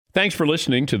Thanks for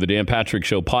listening to the Dan Patrick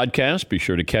Show podcast. Be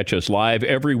sure to catch us live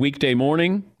every weekday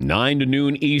morning, 9 to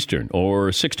noon Eastern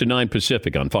or 6 to 9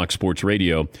 Pacific on Fox Sports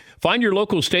Radio. Find your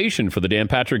local station for the Dan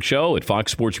Patrick Show at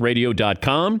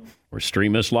foxsportsradio.com or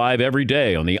stream us live every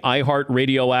day on the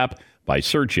iHeartRadio app by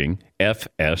searching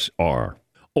FSR.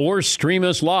 Or stream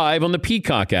us live on the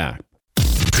Peacock app.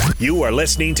 You are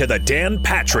listening to the Dan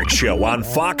Patrick Show on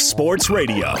Fox Sports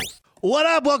Radio. What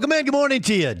up? Welcome in. Good morning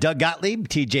to you. Doug Gottlieb,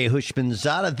 TJ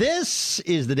Hushmanzada. This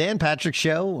is the Dan Patrick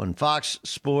Show on Fox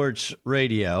Sports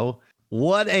Radio.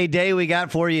 What a day we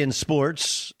got for you in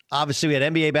sports. Obviously, we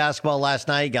had NBA basketball last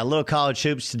night. You got a little college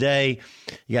hoops today.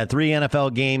 You got 3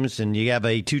 NFL games, and you have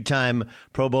a 2-time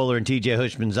Pro Bowler in TJ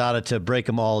Hushmanzada to break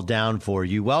them all down for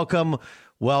you. Welcome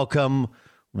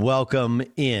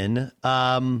in.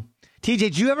 TJ,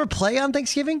 did you ever play on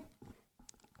Thanksgiving?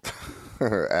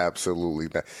 Absolutely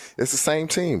not. It's the same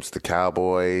teams, the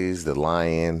Cowboys, the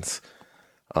Lions,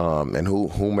 and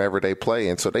whomever they play.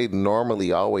 And so they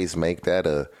normally always make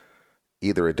that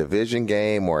either a division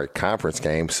game or a conference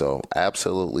game. So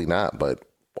absolutely not, but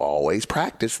always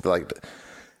practice. Like,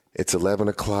 it's 11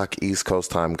 o'clock East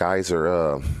Coast time. Guys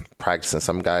are practicing.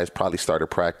 Some guys probably started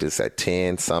practice at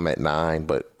 10, some at 9,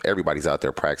 but everybody's out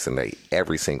there practicing.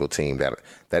 Every single team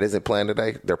that isn't playing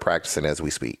today, they're practicing as we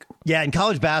speak. Yeah, in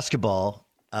college basketball,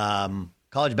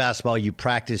 you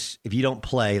practice. If you don't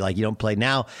play, you don't play.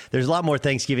 Now, there's a lot more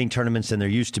Thanksgiving tournaments than there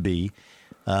used to be.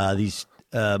 But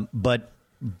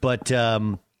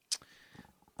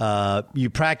you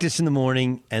practice in the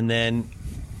morning, and then,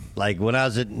 like when I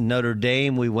was at Notre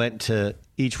Dame, we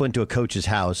each went to a coach's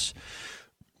house.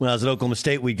 When I was at Oklahoma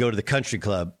State, we'd go to the country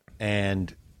club,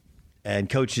 and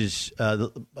coaches,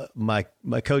 my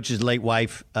coach's late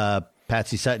wife,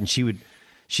 Patsy Sutton,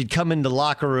 she'd come into the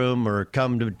locker room or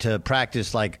come to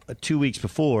practice like 2 weeks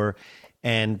before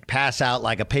and pass out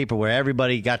like a paper where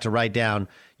everybody got to write down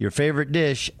your favorite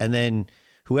dish, and then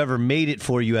whoever made it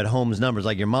for you at home's numbers,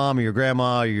 like your mom or your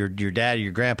grandma or your dad or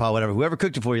your grandpa, whatever, whoever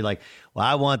cooked it for you, like, well,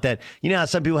 I want that. You know how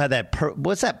some people have that,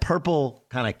 what's that purple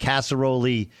kind of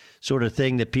casserole-y sort of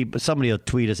thing that somebody will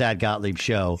tweet us at Gottlieb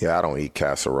Show. Yeah, I don't eat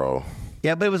casserole.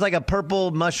 Yeah, but it was like a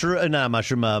purple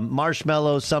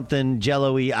marshmallow, something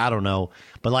jello-y, I don't know.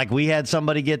 But like we had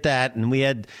somebody get that, and we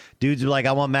had dudes who were like,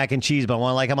 I want mac and cheese, but I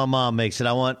want like how my mom makes it.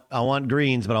 I want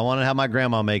greens, but I want it how my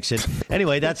grandma makes it.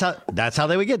 Anyway, that's how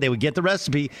they would get. They would get the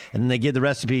recipe, and then they give the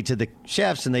recipe to the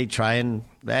chefs, and they try and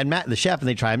match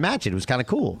it. It was kind of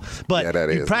cool. But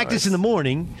you practice in the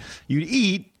morning, you'd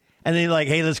eat. And then like,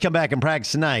 hey, let's come back and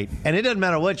practice tonight. And it doesn't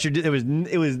matter what you're doing.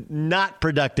 It was not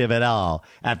productive at all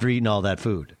after eating all that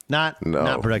food. Not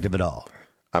productive at all.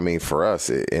 I mean, for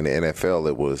us in the NFL,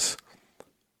 it was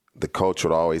the coach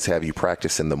would always have you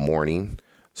practice in the morning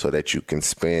so that you can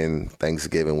spend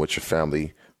Thanksgiving with your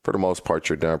family. For the most part,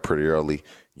 you're done pretty early.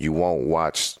 You won't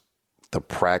watch the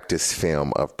practice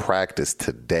film of practice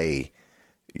today.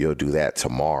 You'll do that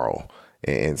tomorrow.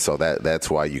 And so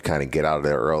that's why you kind of get out of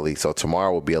there early. So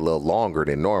tomorrow will be a little longer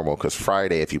than normal because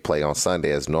Friday, if you play on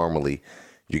Sunday as normally,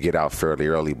 you get out fairly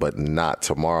early, but not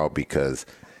tomorrow because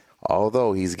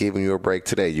although he's giving you a break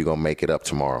today, you're going to make it up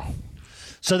tomorrow.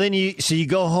 So then you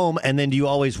go home, and then do you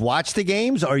always watch the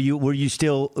games? Or were you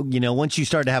still, once you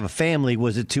started to have a family,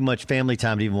 was it too much family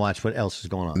time to even watch what else is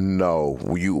going on? No,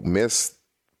 you missed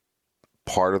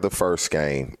part of the first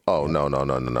game. Oh, no.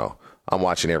 I'm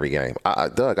watching every game.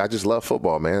 Doug, I just love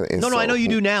football, man. And I know you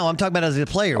do now. I'm talking about as a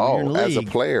player. When you're in the league. As a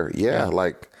player, yeah.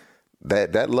 Like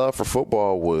that love for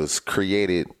football was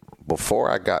created before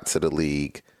I got to the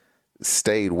league,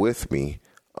 stayed with me.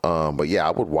 But yeah,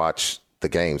 I would watch the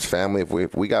games. Family,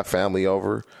 if we got family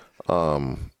over,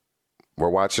 we're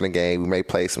watching a game. We may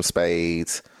play some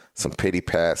spades, some pity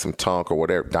pat, some tonk or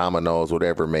whatever, dominoes,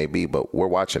 whatever it may be. But we're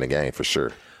watching a game for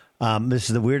sure. This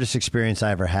is the weirdest experience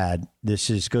I ever had.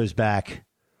 Goes back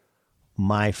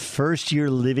my first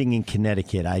year living in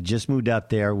Connecticut. I just moved up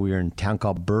there. We were in a town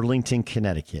called Burlington,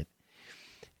 Connecticut.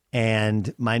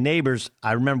 And my neighbors,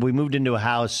 I remember we moved into a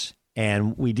house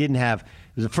and it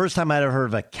was the first time I'd ever heard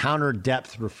of a counter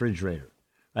depth refrigerator.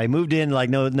 I moved in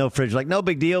like no fridge, like no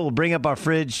big deal. We'll bring up our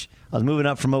fridge. I was moving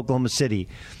up from Oklahoma City.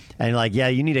 And like, yeah,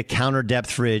 you need a counter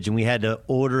depth fridge. And we had to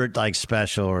order it like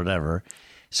special or whatever.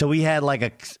 So we had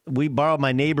we borrowed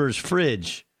my neighbor's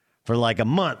fridge for like a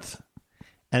month,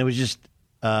 and it was just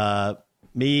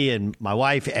me and my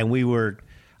wife, and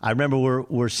I remember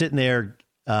we're sitting there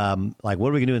like, what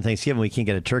are we going to do on Thanksgiving? We can't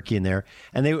get a turkey in there.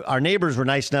 And our neighbors were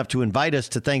nice enough to invite us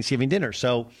to Thanksgiving dinner.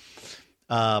 So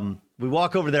we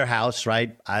walk over to their house,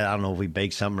 right? I don't know if we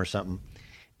baked something or something.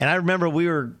 And I remember we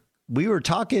were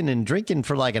talking and drinking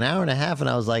for like an hour and a half, and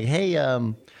I was like, hey,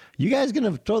 you guys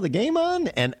going to throw the game on?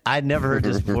 And I'd never heard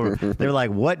this before. They were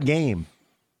like, what game?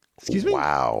 Excuse me?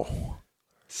 Wow.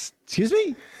 Excuse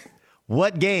me?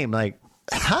 What game? Like,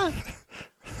 huh?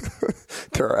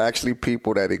 There are actually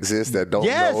people that exist that don't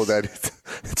know that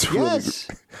it's really.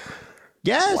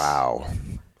 Yes. Wow.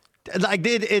 Like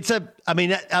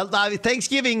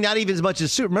Thanksgiving, not even as much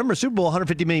as remember Super Bowl,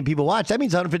 150 million people watch. That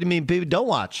means 150 million people don't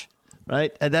watch,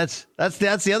 right? And that's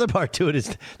the other part to it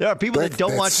is there are people that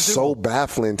don't watch the Super Bowl. So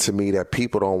baffling to me that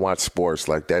people don't watch sports.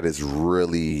 Like that is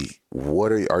really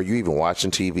are you even watching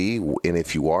TV? And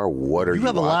if you are, what are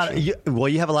you watching?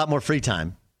 You have a lot more free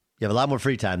time. You have a lot more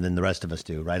free time than the rest of us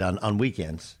do, right? On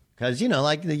weekends, because you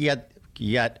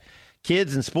got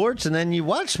kids and sports, and then you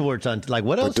watch sports on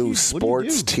what else? But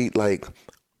sports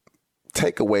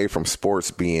take away from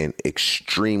sports being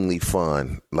extremely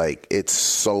fun. Like it's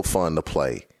so fun to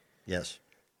play. Yes.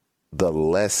 The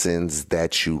lessons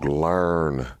that you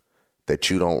learn that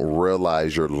you don't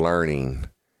realize you're learning,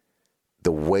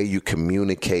 the way you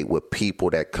communicate with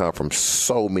people that come from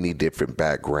so many different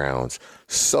backgrounds,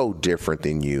 so different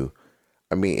than you.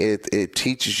 I mean, it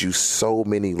teaches you so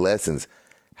many lessons.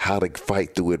 How to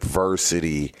fight through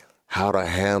adversity, how to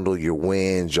handle your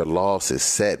wins, your losses,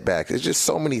 setbacks. It's just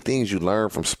so many things you learn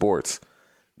from sports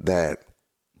that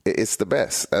it's the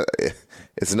best.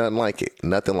 It's nothing like it.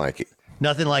 Nothing like it.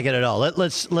 Nothing like it at all.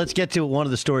 Let's get to one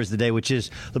of the stories of the day, which is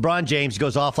LeBron James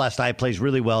goes off last night, plays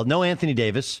really well. No Anthony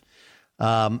Davis.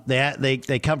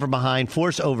 They come from behind,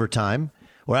 force overtime.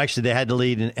 Or actually, they had to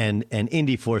lead, and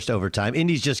Indy forced overtime.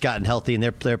 Indy's just gotten healthy, and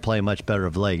they're playing much better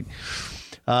of late.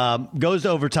 Goes to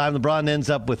overtime. LeBron ends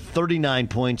up with 39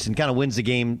 points and kind of wins the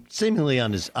game seemingly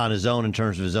on his own in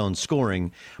terms of his own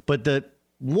scoring. But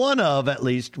one of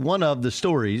the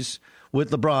stories with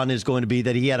LeBron is going to be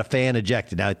that he had a fan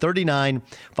ejected. Now, 39,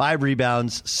 5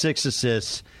 rebounds, 6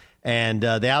 assists, and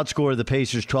they outscored the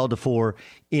Pacers 12-4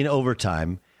 in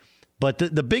overtime. But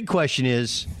the big question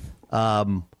is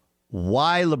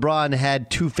why LeBron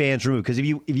had 2 fans removed. Because if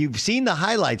you've seen the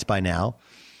highlights by now,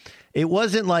 it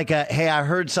wasn't like hey, I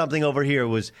heard something over here. It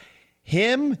was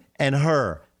him and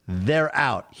her. They're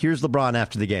out. Here's LeBron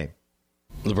after the game.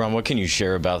 LeBron, what can you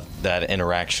share about that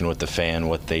interaction with the fan,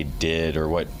 what they did, or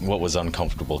what was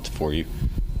uncomfortable for you?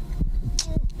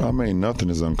 I mean, nothing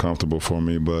is uncomfortable for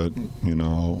me, but,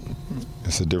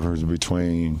 it's a difference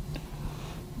between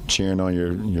cheering on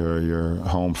your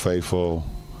home faithful,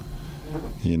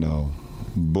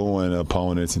 booing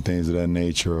opponents and things of that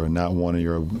nature, or not wanting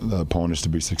your opponents to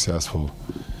be successful.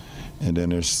 And then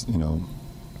there's,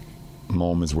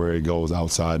 moments where it goes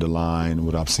outside the line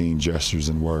with obscene gestures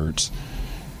and words,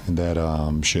 and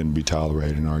that shouldn't be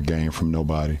tolerated in our game from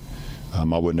nobody. I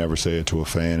would never say it to a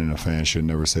fan, and a fan should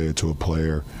never say it to a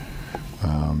player.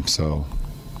 So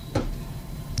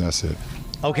that's it.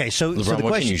 Okay, so LeBron, so the what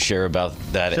question, can you share about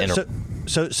that?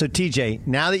 So TJ,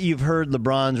 now that you've heard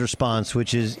LeBron's response,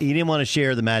 which is he didn't want to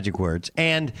share the magic words,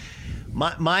 and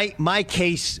my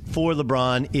case for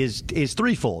LeBron is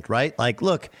threefold, right? Like,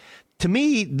 look, to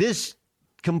me, this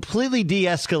completely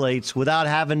de-escalates without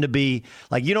having to be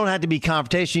like, you don't have to be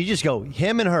confrontational. You just go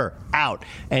him and her out,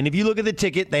 and if you look at the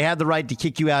ticket, they have the right to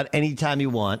kick you out anytime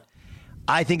you want.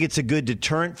 I think it's a good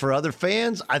deterrent for other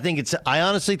fans. I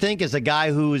honestly think, as a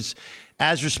guy who is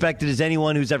as respected as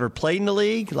anyone who's ever played in the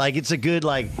league, like, it's a good,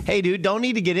 like, hey, dude, don't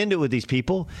need to get into it with these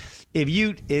people.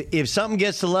 If something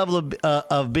gets to the level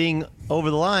of being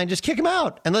over the line, just kick him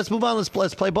out and let's move on.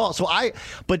 Let's play ball. So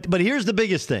but here's the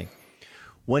biggest thing.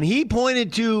 When he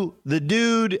pointed to the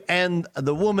dude and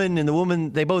the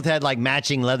woman, they both had like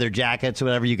matching leather jackets or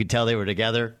whatever. You could tell they were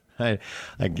together.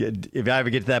 If I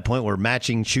ever get to that point where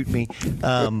matching shoot me.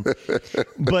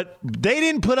 But they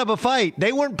didn't put up a fight.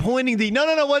 They weren't pointing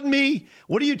no, wasn't me.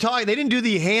 What are you talking? They didn't do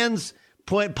the hands,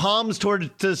 point palms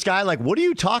to the sky. Like, what are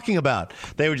you talking about?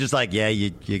 They were just like, yeah,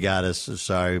 you got us.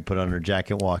 Sorry, put on her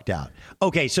jacket, walked out.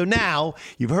 Okay, so now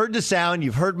you've heard the sound.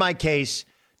 You've heard my case.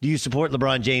 Do you support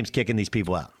LeBron James kicking these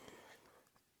people out?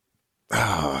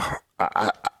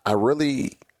 I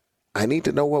need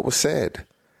to know what was said.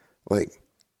 Like,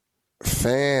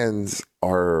 fans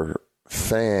are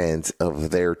fans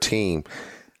of their team.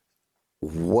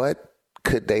 What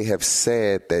could they have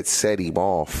said that set him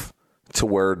off to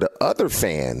where the other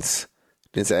fans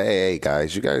didn't say, hey,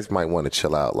 guys, you guys might want to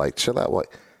chill out. Like, chill out. What?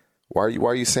 Why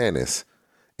are you saying this?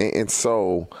 And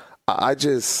so I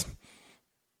just,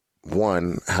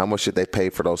 one, how much did they pay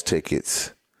for those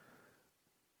tickets?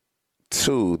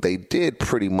 Two, they did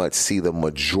pretty much see the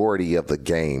majority of the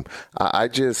game. I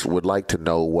just would like to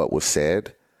know what was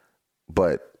said,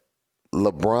 but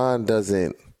LeBron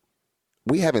doesn't.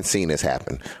 We haven't seen this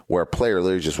happen where a player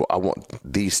literally just, I want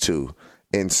these two,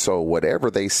 And so whatever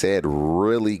they said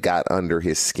really got under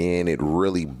his skin. It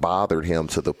really bothered him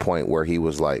to the point where he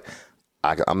was like,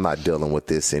 I'm not dealing with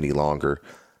this any longer.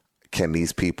 Can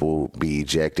these people be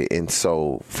ejected? And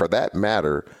so for that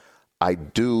matter, I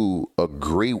do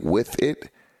agree with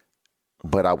it,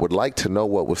 but I would like to know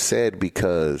what was said,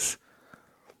 because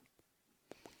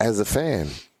as a fan,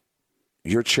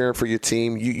 you're cheering for your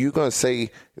team. You're going to say,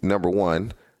 number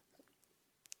one,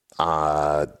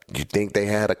 you think they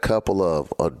had a couple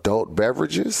of adult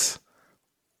beverages,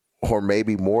 or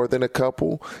maybe more than a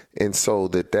couple, and so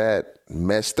that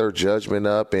messed their judgment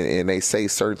up, and they say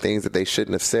certain things that they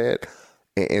shouldn't have said.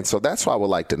 And so that's what I would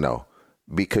like to know,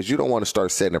 because you don't want to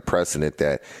start setting a precedent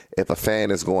that if a fan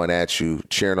is going at you,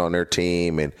 cheering on their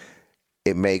team, and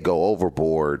it may go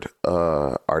overboard,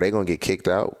 are they going to get kicked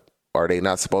out? Are they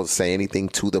not supposed to say anything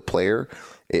to the player?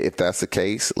 If that's the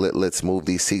case, let's move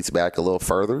these seats back a little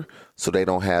further so they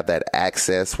don't have that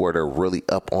access where they're really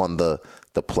up on the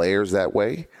players that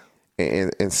way.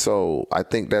 And so I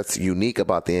think that's unique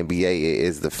about the NBA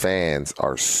is the fans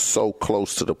are so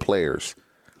close to the players.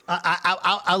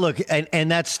 I look,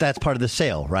 and that's part of the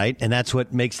sale, right? And that's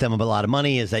what makes them a lot of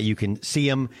money, is that you can see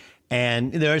them.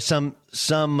 And there's some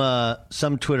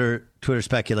Twitter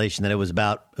speculation that it was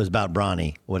about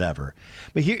Bronny, whatever.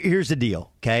 But here's the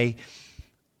deal, okay?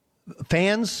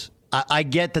 Fans, I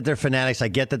get that they're fanatics. I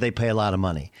get that they pay a lot of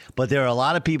money. But there are a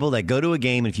lot of people that go to a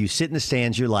game, and if you sit in the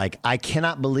stands, you're like, I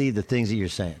cannot believe the things that you're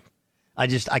saying. I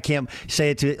can't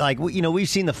say it to, like, we've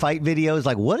seen the fight videos.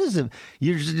 Like,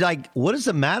 you're just like, what is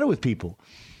the matter with people?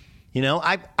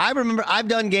 I remember I've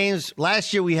done games.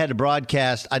 Last year we had to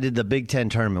broadcast. I did the Big Ten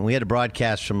tournament. We had to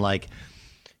broadcast from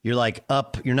you're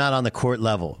up. You're not on the court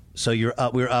level. So you're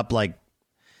up. We were up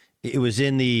it was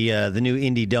in the new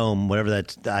Indy Dome, whatever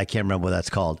I can't remember what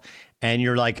that's called. And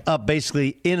you're up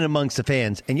basically in and amongst the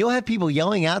fans. And you'll have people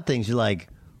yelling out things. You're like,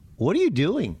 what are you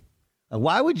doing?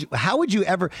 How would you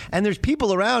ever? And there's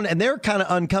people around, and they're kind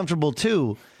of uncomfortable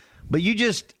too. But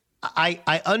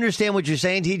I understand what you're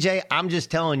saying, TJ. I'm just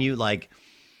telling you,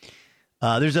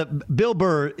 Bill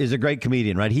Burr is a great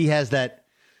comedian, right? He had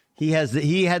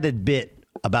the bit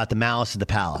about the malice at the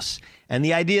palace. And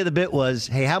the idea of the bit was,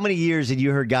 hey, how many years had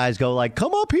you heard guys go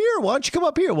come up here? Why don't you come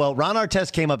up here? Well, Ron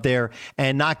Artest came up there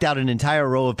and knocked out an entire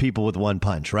row of people with one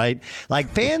punch, right?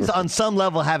 Fans on some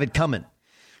level have it coming,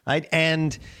 right?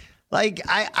 And I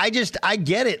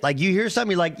get it. You hear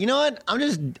something, you're like, you know what?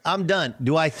 I'm done.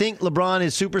 Do I think LeBron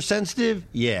is super sensitive?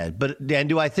 Yeah. And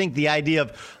do I think the idea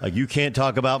of you can't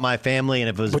talk about my family, and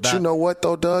if it was you know what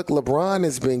though, Doug? LeBron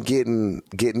has been getting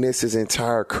this his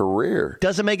entire career.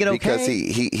 Doesn't make it okay. Because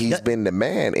he's been the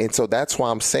man. And so that's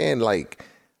why I'm saying,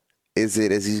 is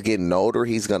it as he's getting older,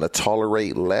 he's going to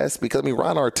tolerate less? Because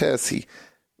Ron Artest,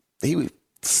 he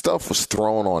stuff was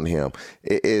thrown on him.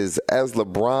 It is, as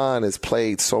LeBron has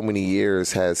played so many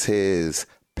years, has his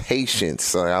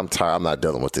patience. I'm tired. I'm not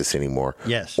dealing with this anymore.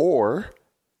 Yes. Or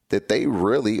that they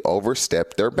really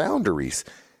overstepped their boundaries.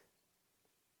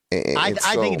 I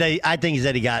think it's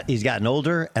that he's gotten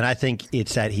older, and I think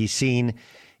it's that he's seen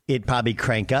it probably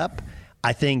crank up.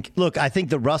 I think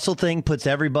the Russell thing puts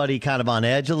everybody kind of on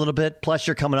edge a little bit. Plus,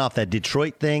 you're coming off that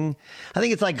Detroit thing. I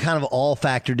think it's kind of all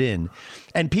factored in.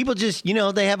 And people just,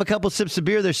 they have a couple sips of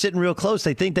beer. They're sitting real close.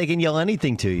 They think they can yell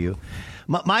anything to you.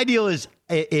 My deal is,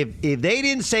 if they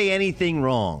didn't say anything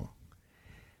wrong,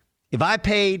 if I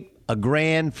paid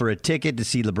 $1,000 for a ticket to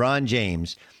see LeBron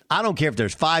James, I don't care if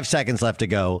there's 5 seconds left to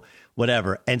go,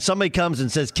 whatever, and somebody comes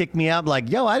and says, kick me out,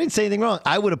 yo, I didn't say anything wrong.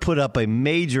 I would have put up a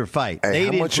major fight. Hey,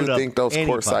 how much you think those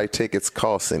courtside tickets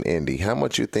cost in Indy? How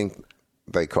much you think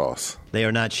they cost? They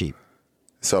are not cheap.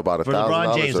 So about $1,000 for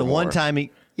LeBron James, the one time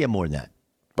more than that.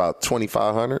 About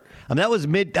 $2,500. That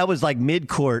was mid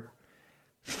court,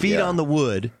 feet on the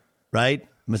wood, right?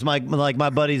 It's like my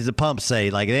buddies the Pumps say,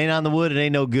 it ain't on the wood, it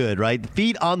ain't no good, right?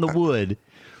 Feet on the wood.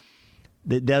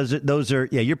 Those are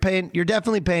you're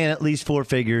definitely paying at least 4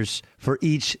 figures for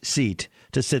each seat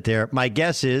to sit there. My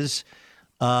guess is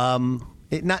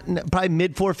probably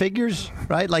mid 4 figures,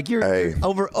 right? You're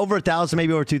over $1,000,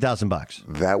 maybe over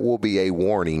 $2,000. That will be a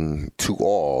warning to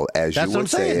all, as you would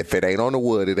say. If it ain't on the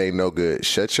wood, it ain't no good.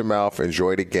 Shut your mouth,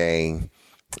 enjoy the game.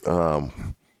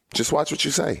 Just watch what you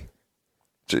say.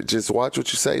 Just watch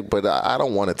what you say. But I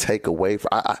don't want to take away from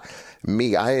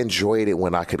I enjoyed it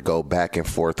when I could go back and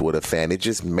forth with a fan. It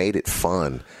just made it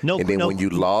fun. When you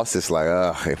lost, it's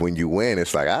and when you win,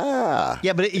 it's Yeah,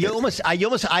 but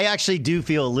I actually do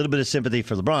feel a little bit of sympathy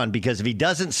for LeBron, because if he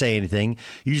doesn't say anything,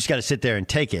 you just got to sit there and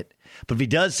take it. But if he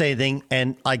does say anything,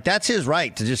 and that's his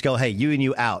right to just go, hey, you and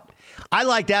you out. I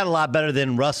like that a lot better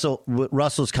than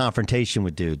Russell's confrontation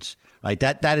with dudes. right?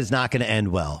 That is not going to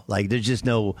end well. Like there's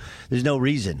no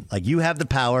reason. Like you have the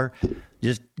power,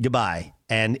 just goodbye.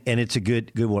 And it's a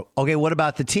good one. Okay, what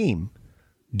about the team?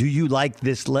 Do you like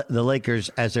the Lakers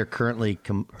as they're currently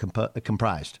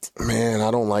comprised? Man,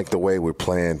 I don't like the way we're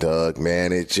playing, Doug.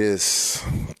 Man,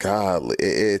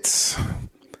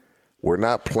 we're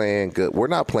not playing good. We're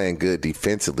not playing good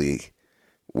defensively.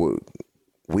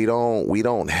 We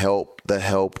don't help the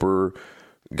helper.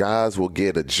 Guys will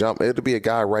get a jump. It'll be a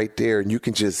guy right there, and you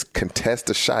can just contest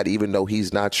a shot even though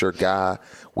he's not your guy.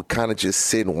 We kind of just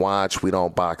sit and watch. We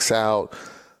don't box out.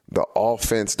 The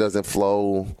offense doesn't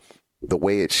flow the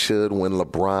way it should when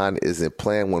LeBron isn't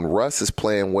playing. When Russ is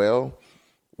playing well,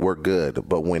 we're good.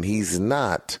 But when he's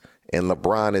not and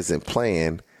LeBron isn't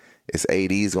playing, it's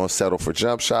AD's going to settle for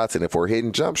jump shots. And if we're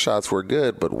hitting jump shots, we're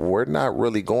good. But we're not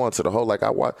really going to the hole. Like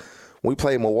when we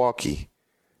played Milwaukee,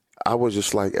 I was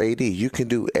just like, AD, you can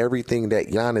do everything that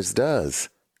Giannis does.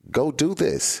 Go do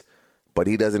this. But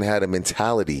he doesn't have the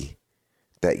mentality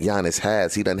that Giannis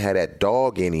has. He doesn't have that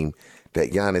dog in him that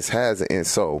Giannis has. And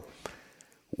so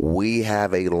we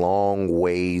have a long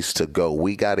ways to go.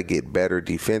 We got to get better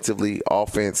defensively.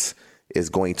 Offense is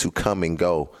going to come and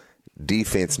go.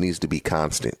 Defense needs to be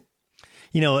constant.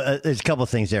 There's a couple of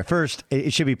things there. First,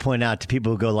 it should be pointed out to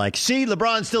people who go like, see,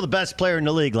 LeBron's still the best player in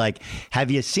the league. Like,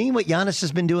 have you seen what Giannis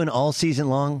has been doing all season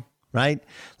long, right?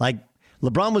 Like,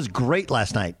 LeBron was great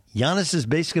last night. Giannis has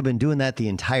basically been doing that the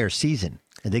entire season.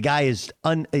 The guy is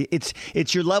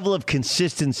it's your level of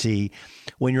consistency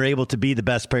when you're able to be the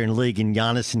best player in the league, and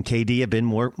Giannis and KD have been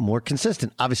more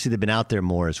consistent. Obviously, they've been out there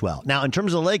more as well. Now, in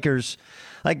terms of the Lakers,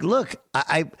 like, look,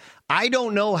 I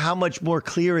don't know how much more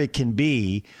clear it can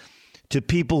be to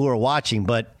people who are watching,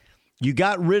 but you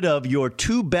got rid of your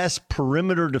two best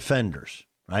perimeter defenders,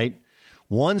 right?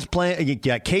 One's playing, you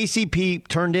got KCP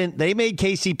turned in. They made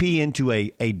KCP into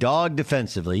a dog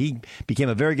defensively. He became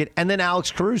a very good, and then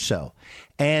Alex Caruso.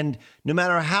 And no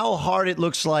matter how hard it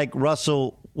looks like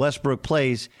Russell Westbrook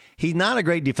plays, he's not a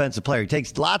great defensive player. He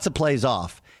takes lots of plays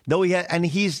off, though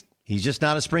he's just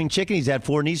not a spring chicken. He's had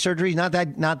 4 knee surgeries.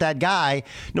 Not that guy.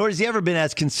 Nor has he ever been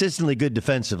as consistently good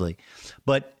defensively.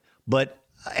 But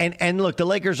look, the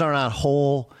Lakers are not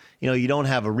whole. You don't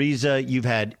have Ariza.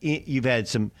 You've had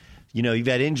some. You've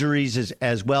had injuries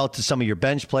as well to some of your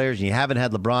bench players, and you haven't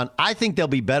had LeBron. I think they'll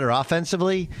be better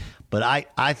offensively, but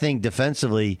I think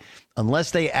defensively,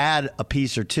 unless they add a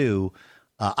piece or two,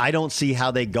 I don't see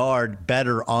how they guard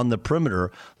better on the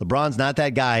perimeter. LeBron's not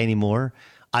that guy anymore.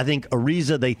 I think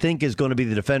Ariza, they think, is going to be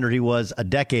the defender he was a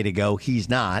decade ago. He's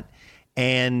not.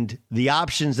 And the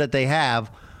options that they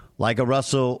have, like a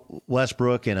Russell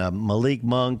Westbrook and a Malik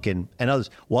Monk and others,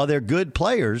 while they're good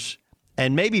players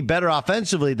and maybe better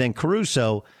offensively than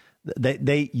Caruso,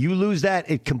 you lose that,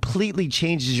 it completely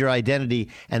changes your identity,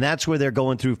 and that's where they're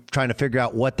going through trying to figure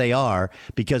out what they are,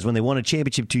 because when they won a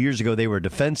championship 2 years ago, they were a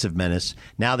defensive menace.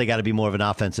 Now they got to be more of an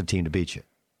offensive team to beat you.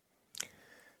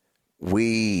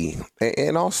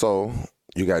 And also,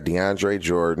 you got DeAndre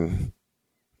Jordan,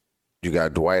 you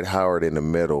got Dwight Howard in the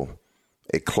middle.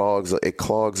 It clogs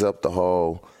up the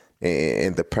hole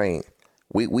in the paint.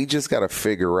 We just got to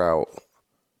figure out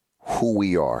who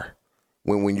we are.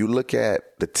 When you look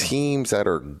at the teams that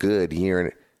are good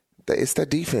here, it's that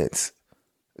defense.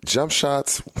 Jump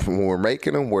shots, when we're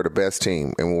making them, we're the best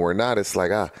team. And when we're not, it's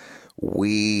like,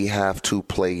 we have to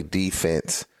play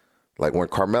defense. Like when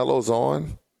Carmelo's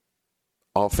on,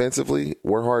 offensively,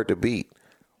 we're hard to beat.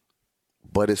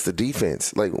 But it's the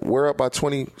defense. Like, we're up by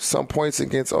 20-some points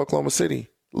against Oklahoma City.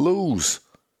 Lose.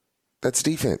 That's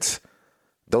defense.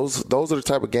 Those are the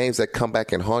type of games that come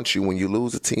back and haunt you when you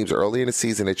lose the teams early in the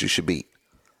season that you should beat.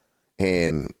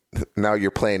 And now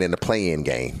you're playing in the play-in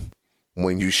game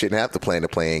when you shouldn't have to play in the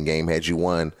play-in game had you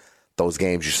won those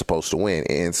games you're supposed to win.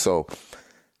 And so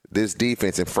this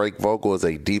defense, and Frank Vogel is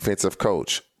a defensive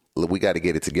coach, we got to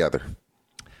get it together.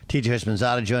 TJ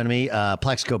Houshmandzadeh joining me.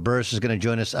 Plexico Burress is going to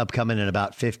join us upcoming in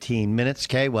about 15 minutes.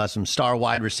 Okay, we'll have some star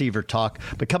wide receiver talk.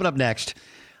 But coming up next,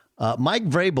 Mike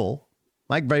Vrabel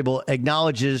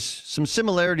acknowledges some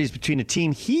similarities between a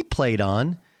team he played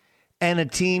on and a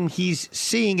team he's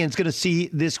seeing and is going to see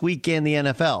this weekend in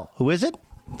the NFL. Who is it?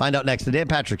 Find out next. The Dan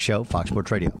Patrick Show, Fox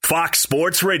Sports Radio. Fox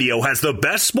Sports Radio has the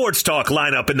best sports talk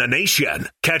lineup in the nation.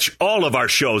 Catch all of our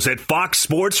shows at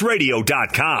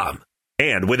foxsportsradio.com.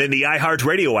 And within the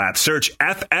iHeartRadio app, search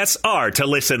FSR to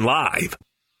listen live.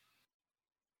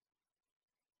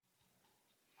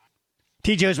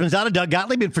 TJ Houshmandzadeh, Doug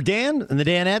Gottlieb, and for Dan and the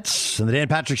Danettes and the Dan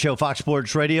Patrick Show, Fox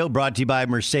Sports Radio, brought to you by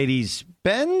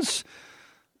Mercedes-Benz.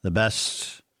 The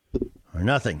best or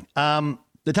nothing.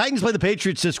 The Titans play the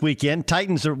Patriots this weekend.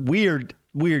 Titans are weird.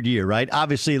 weird year, right?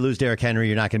 Obviously, you lose Derrick Henry,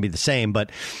 you're not going to be the same,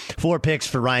 but 4 picks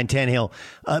for Ryan Tannehill.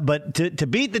 But to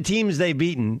beat the teams they've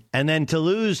beaten and then to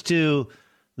lose to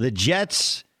the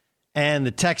Jets and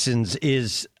the Texans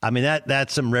is,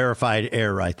 that's some rarefied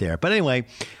air right there. But anyway,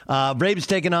 Braves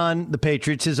taking on the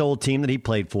Patriots, his old team that he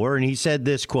played for, and he said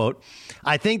this, quote,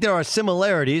 "I think there are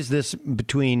similarities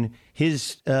between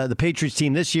the Patriots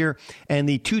team this year and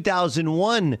the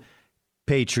 2001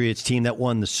 Patriots team that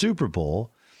won the Super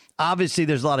Bowl. Obviously,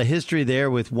 there's a lot of history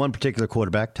there with one particular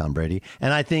quarterback, Tom Brady,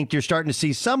 and I think you're starting to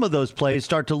see some of those plays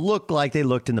start to look like they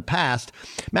looked in the past.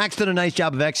 Max did a nice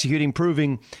job of executing,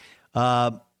 proving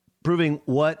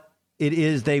what it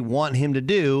is they want him to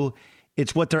do.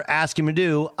 It's what they're asking him to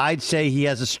do. I'd say he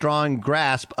has a strong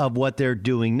grasp of what they're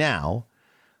doing now.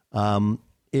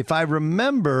 If I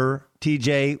remember,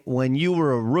 TJ, when you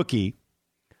were a rookie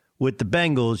with the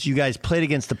Bengals, you guys played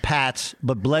against the Pats,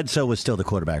 but Bledsoe was still the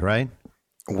quarterback, right?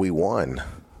 We won.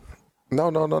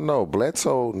 No.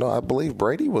 Bledsoe, no, I believe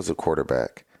Brady was a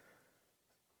quarterback.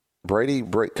 Brady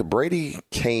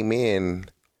came in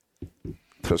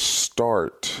to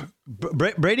start.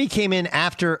 Brady came in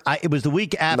after. It was the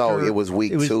week after. No, it was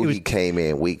week 2. He came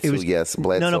in week 2. Yes,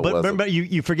 Bledsoe. But remember,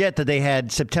 you forget that they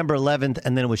had September 11th,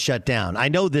 and then it was shut down. I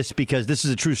know this because this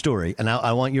is a true story, and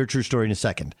I want your true story in a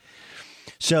second.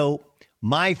 So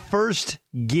my first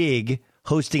gig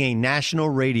hosting a national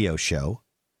radio show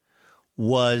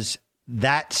was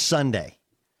that Sunday.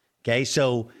 Okay,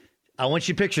 so I want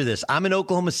you to picture this. I'm in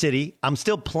Oklahoma City. I'm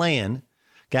still playing.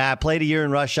 Okay, I played a year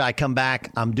in Russia. I come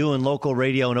back. I'm doing local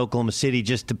radio in Oklahoma City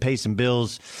just to pay some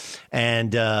bills.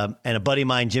 And a buddy of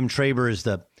mine, Jim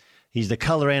Traber, he's the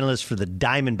color analyst for the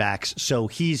Diamondbacks. So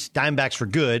Diamondbacks for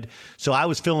good. So I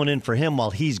was filling in for him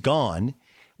while he's gone,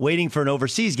 waiting for an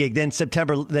overseas gig. Then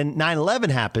 9/11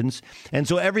 happens. And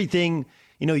so everything,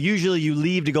 usually you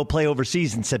leave to go play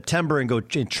overseas in September and go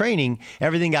in training.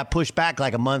 Everything got pushed back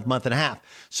like a month and a half.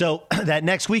 So that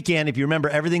next weekend, if you remember,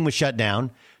 everything was shut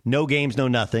down. No games, no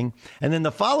nothing. And then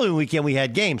the following weekend, we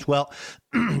had games. Well,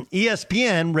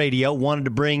 ESPN Radio wanted to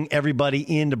bring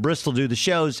everybody into Bristol to do the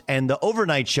shows. And the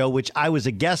overnight show, which I was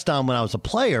a guest on when I was a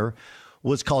player,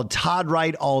 was called Todd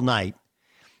Wright All Night.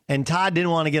 And Todd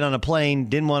didn't want to get on a plane,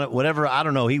 didn't want to, whatever. I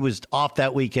don't know. He was off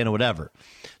that weekend or whatever.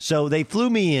 So they flew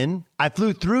me in. I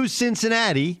flew through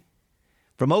Cincinnati,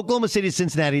 from Oklahoma City to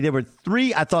Cincinnati. There were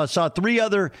saw 3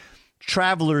 other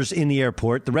travelers in the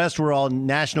airport. The rest were all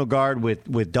National Guard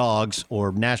with dogs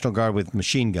or National Guard with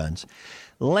machine guns.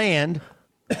 Land,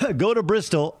 go to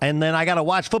Bristol, and then I got to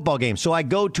watch football games. So I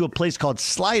go to a place called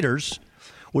Sliders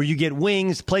where you get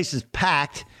wings. Place is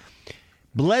packed.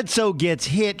 Bledsoe gets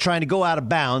hit trying to go out of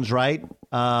bounds, right?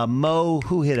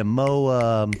 Who hit him?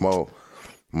 Mo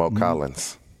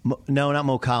Collins. No, not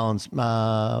Mo Collins.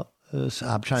 I'm trying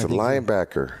to think. It's a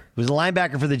linebacker. It was a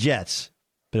linebacker for the Jets,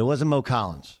 but it wasn't Mo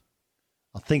Collins.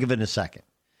 I'll think of it in a second.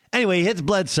 Anyway, he hits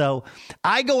Bledsoe.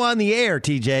 I go on the air,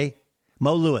 TJ.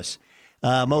 Mo Lewis.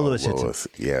 Mo Lewis hits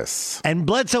him. Yes. And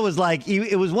Bledsoe was like,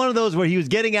 it was one of those where he was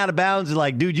getting out of bounds.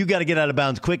 Like, dude, you got to get out of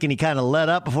bounds quick. And he kind of let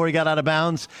up before he got out of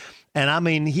bounds.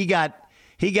 And he got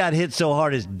hit so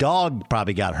hard his dog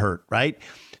probably got hurt, right?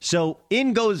 So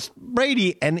in goes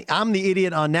Brady, and I'm the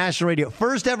idiot on national radio.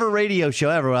 First ever radio show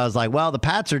ever. I was like, well, the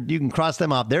Pats you can cross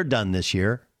them off. They're done this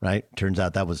year, right? Turns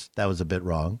out that was a bit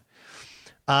wrong.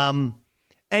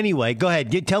 Anyway, go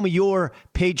ahead. Tell me your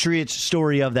Patriots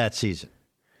story of that season.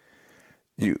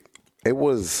 It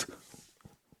was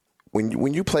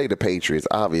when you played the Patriots.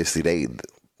 Obviously,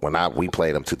 we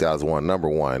played them 2001. Number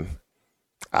one,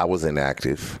 I was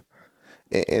inactive,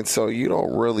 and so you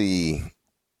don't really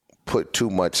put too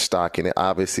much stock in it.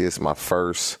 Obviously, it's my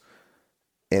first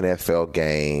NFL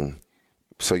game,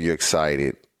 so you're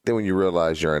excited. Then when you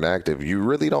realize you're inactive, you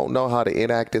really don't know how the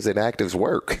inactives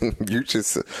work. You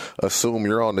just assume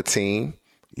you're on the team,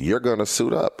 you're going to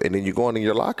suit up, and then you go into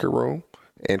your locker room,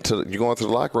 you go into the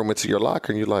locker room, into your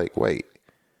locker, and you're like, wait,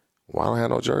 why don't I have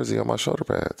no jersey on my shoulder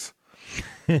pads?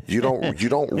 You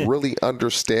don't really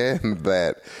understand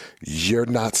that you're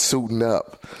not suiting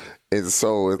up. And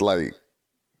so it's like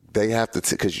they have to,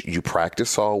 because you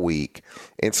practice all week.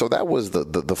 And so that was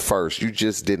the first. You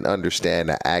just didn't understand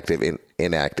the active and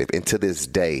inactive. And to this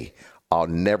day, I'll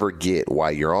never get why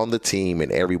you're on the team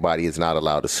and everybody is not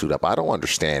allowed to suit up. I don't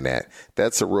understand that.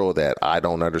 That's a rule that I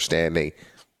don't understand.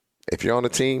 If you're on the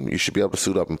team, you should be able to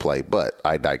suit up and play. But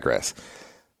I digress.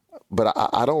 But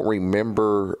I don't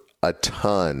remember a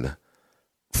ton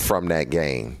from that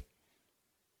game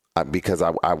because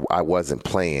I wasn't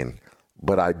playing.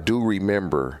 But I do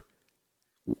remember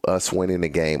us winning the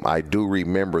game. I do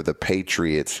remember the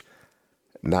Patriots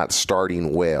not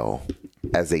starting well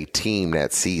as a team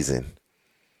that season.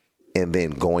 and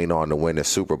then going on to win the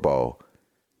Super Bowl.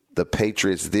 The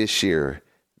Patriots this year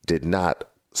did not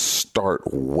start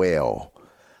well.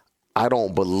 I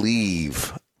don't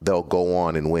believe they'll go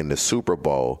on and win the Super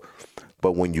Bowl.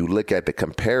 But when you look at the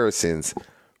comparisons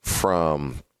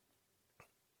from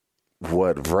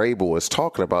what Vrabel was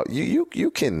talking about, you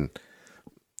can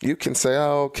say,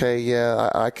 oh, okay, yeah,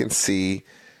 I can see,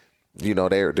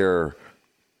 they're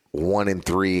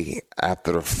 1-3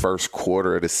 after the first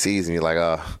quarter of the season. You're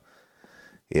like,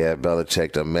 yeah,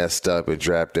 Belichick done messed up and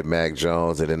drafted Mac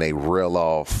Jones, and then they reel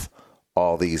off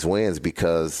all these wins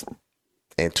because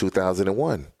in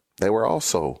 2001 they were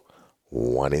also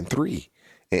 1-3,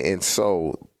 and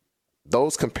so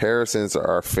those comparisons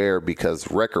are fair because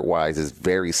record-wise is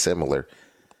very similar.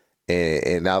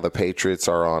 And now the Patriots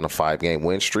are on a 5-game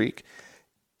win streak.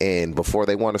 And before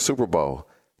they won a Super Bowl,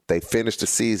 they finished the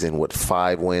season with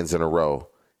 5 wins in a row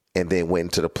and then went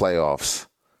into the playoffs.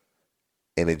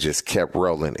 And it just kept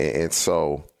rolling. And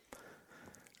so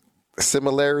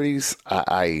similarities,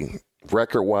 I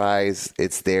record-wise,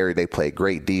 it's there. They play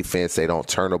great defense. They don't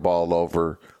turn the ball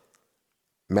over.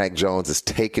 Mac Jones is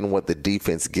taking what the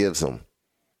defense gives him.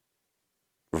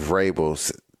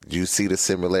 Vrabel, you see the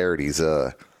similarities.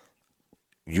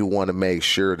 You want to make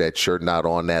sure that you're not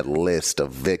on that list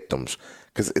of victims.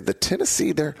 Because the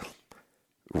Tennessee, they're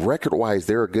record-wise,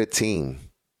 they're a good team.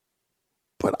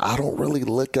 But I don't really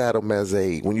look at them as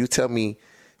when you tell me,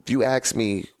 if you ask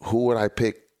me who would I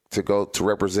pick to go to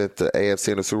represent the AFC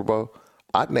in the Super Bowl,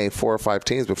 I'd name 4 or 5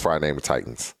 teams before I name the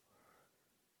Titans.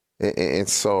 And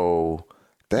so...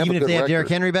 Even if they have Derrick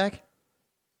Henry back?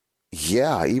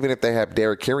 Yeah, even if they have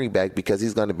Derrick Henry back, because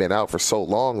he's going to have been out for so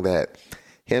long that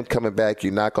him coming back,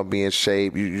 you're not going to be in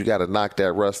shape. You got to knock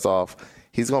that rust off.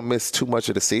 He's going to miss too much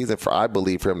of the season, I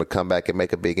believe, for him to come back and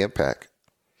make a big impact.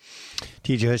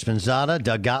 TJ Houshmandzadeh,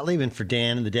 Doug Gottlieb, and for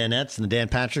Dan and the Danettes and the Dan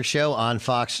Patrick Show on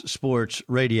Fox Sports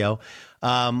Radio.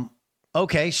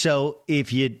 Okay, so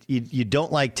if you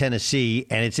don't like Tennessee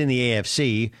and it's in the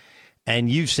AFC,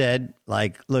 and you said,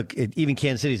 look, even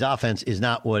Kansas City's offense is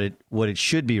not what it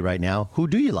should be right now. Who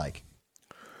do you like?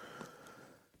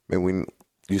 I mean, when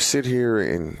you sit here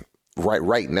and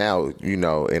right now,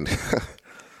 and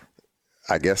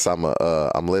I guess I'm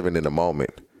living in the moment.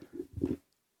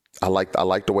 I like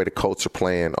the way the Colts are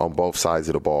playing on both sides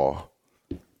of the ball.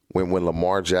 When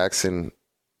Lamar Jackson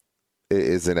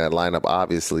is in that lineup,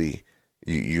 obviously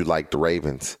you like the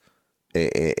Ravens,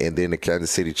 and then the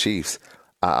Kansas City Chiefs.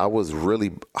 I was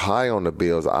really high on the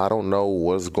Bills. I don't know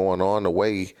what's going on. The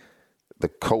way the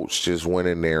coach just went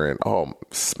in there and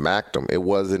smacked them. It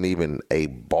wasn't even a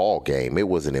ball game. It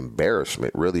was an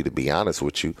embarrassment, really, to be honest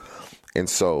with you. And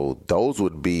so those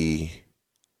would be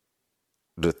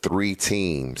the 3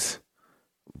 teams,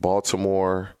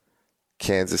 Baltimore,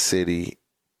 Kansas City,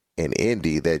 and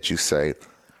Indy, that you say,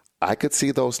 I could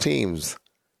see those teams.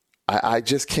 I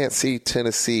just can't see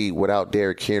Tennessee without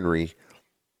Derrick Henry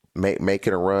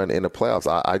making a run in the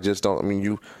playoffs. I just don't. I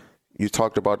mean, you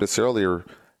talked about this earlier,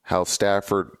 how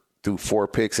Stafford threw 4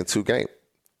 picks in 2 games.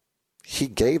 He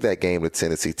gave that game to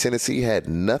Tennessee. Tennessee had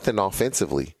nothing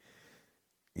offensively.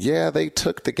 Yeah, they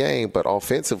took the game, but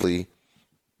offensively,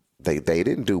 they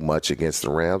didn't do much against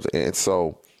the Rams. And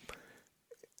so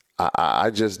I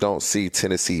just don't see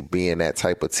Tennessee being that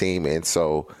type of team. And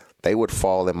so they would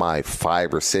fall in my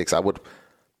 5 or 6. I would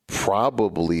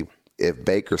probably, if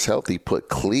Baker's healthy, put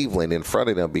Cleveland in front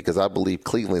of them, because I believe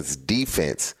Cleveland's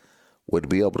defense would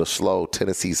be able to slow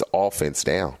Tennessee's offense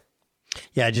down.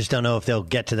 Yeah, I just don't know if they'll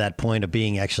get to that point of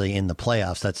being actually in the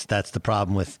playoffs. That's the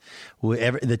problem with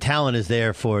the talent is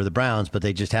there for the Browns, but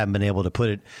they just haven't been able to put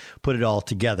it all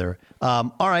together.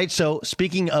 All right, so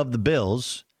speaking of the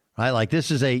Bills, right? Like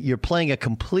you're playing a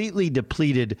completely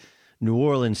depleted New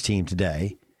Orleans team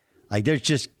today. Like there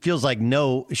just feels like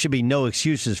it should be no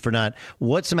excuses for not.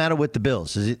 What's the matter with the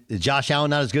Bills? Is Josh Allen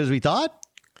not as good as we thought?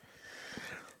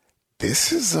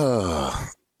 This is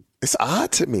it's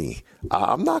odd to me.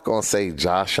 I'm not going to say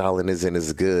Josh Allen isn't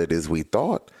as good as we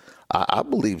thought. I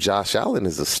believe Josh Allen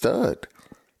is a stud.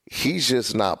 He's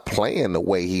just not playing the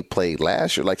way he played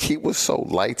last year. Like, he was so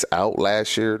lights out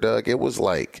last year, Doug. It was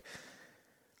like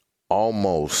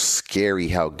almost scary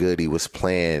how good he was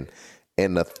playing.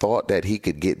 And the thought that he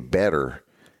could get better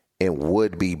and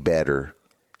would be better,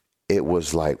 it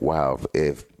was like, wow,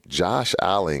 if Josh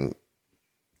Allen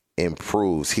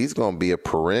improves, he's going to be a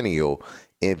perennial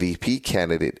MVP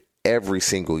candidate every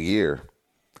single year.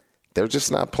 They're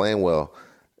just not playing well.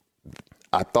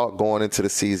 I thought going into the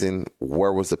season,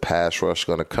 where was the pass rush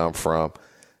going to come from?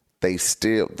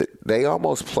 They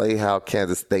almost play how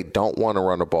Kansas, they don't want to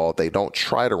run the ball. They don't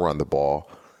try to run the ball,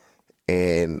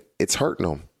 and it's hurting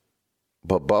them.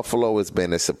 But Buffalo has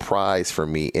been a surprise for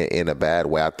me in a bad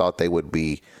way. I thought they would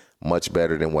be much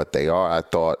better than what they are. I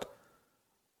thought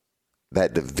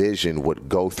that division would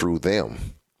go through them.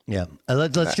 Yeah.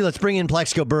 Let's bring in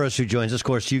Plexico Burris, who joins us. Of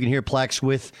course, you can hear Plex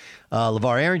with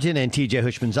LeVar Arrington and TJ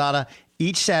Hushmanzada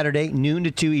each Saturday, noon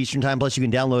to 2 Eastern time. Plus, you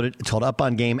can download it. It's called Up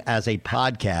On Game as a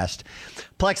podcast.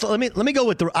 Plex, let me go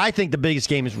with I think the biggest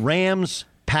game is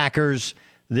Rams-Packers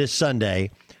this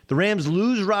Sunday. The Rams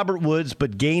lose Robert Woods,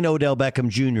 but gain Odell Beckham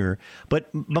Jr. But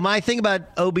my thing about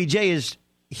OBJ is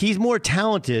he's more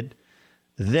talented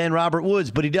than Robert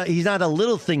Woods, but he's not a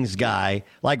little things guy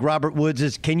like Robert Woods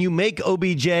is. Can you make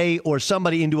OBJ or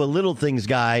somebody into a little things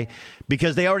guy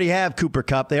because they already have Cooper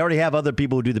Kupp? They already have other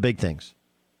people who do the big things.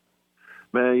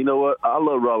 Man, you know what? I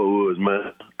love Robert Woods,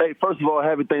 man. Hey, first of all,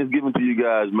 happy Thanksgiving to you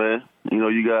guys, man. You know,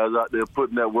 you guys out there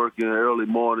putting that work in early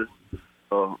morning.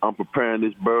 I'm preparing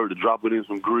this bird to drop it in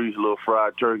some grease, a little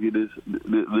fried turkey this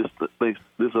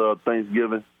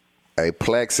Thanksgiving. Hey,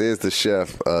 Plex is the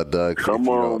chef, Doug. Come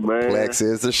on, man. Plex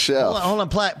is the chef. Hold on,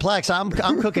 Plex.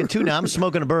 I'm cooking too now. I'm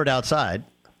smoking a bird outside.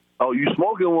 Oh, you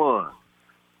smoking one?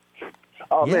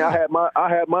 Oh Yeah. man, I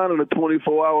had mine in a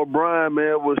 24-hour brine,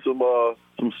 man, with some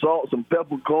salt, some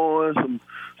peppercorns,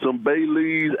 some bay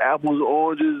leaves, apples,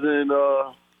 oranges, and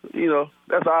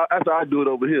that's how I do it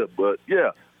over here. But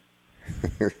yeah.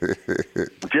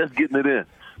 Just getting it in.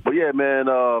 But, yeah, man,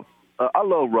 I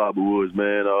love Robert Woods,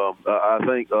 man. I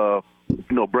think,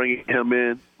 bringing him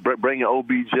in, bringing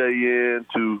OBJ in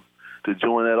to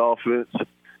join that offense,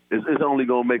 it's only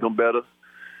going to make him better.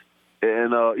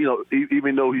 And,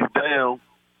 even though he's down,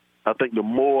 I think the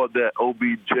more that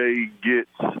OBJ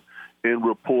gets in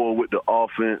rapport with the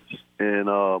offense and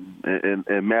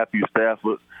Matthew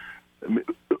Stafford, we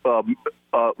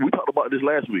talked about this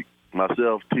last week.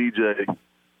 Myself, TJ,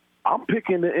 I'm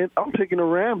picking the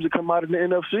Rams to come out of the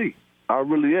NFC. I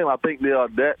really am. I think they are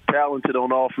that talented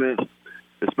on offense,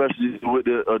 especially with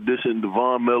the addition of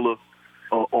Von Miller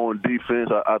on defense.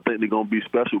 I think they're going to be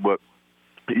special. But,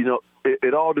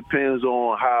 it all depends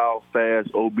on how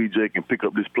fast OBJ can pick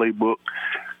up this playbook.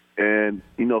 And,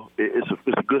 it's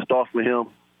a good start for him,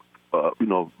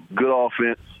 good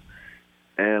offense.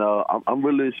 And I'm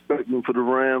really expecting for the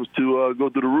Rams to go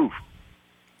through the roof.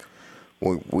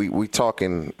 We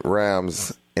talking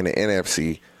Rams in the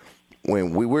NFC.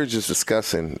 When we were just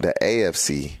discussing the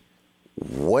AFC,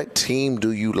 what team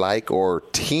do you like or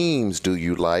teams do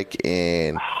you like,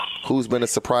 and who's been a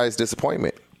surprise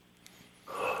disappointment?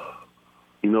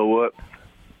 You know what?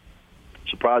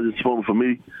 Surprise disappointment for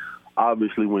me,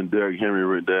 obviously, when Derrick Henry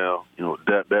went down,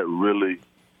 that really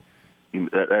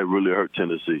hurt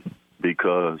Tennessee,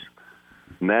 because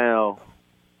now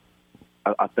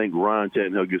I think Ryan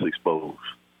Tannehill gets exposed.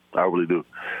 I really do.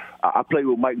 I played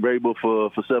with Mike Vrabel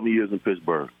for 7 years in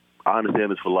Pittsburgh. I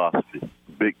understand his philosophy.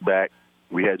 Big back.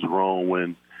 We had Jerome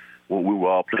when we were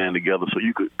all playing together, so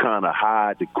you could kind of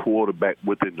hide the quarterback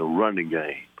within the running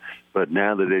game. But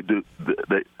now that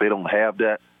they don't have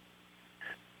that,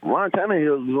 Ryan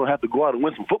Tannehill is going to have to go out and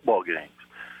win some football games.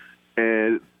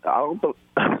 And I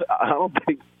don't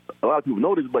think a lot of people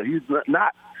know this, but he's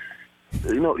not.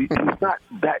 He's not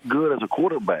that good as a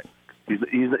quarterback. He's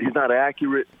not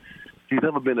accurate. He's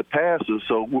never been a passer.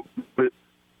 So with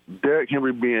Derrick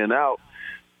Henry being out,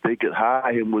 they could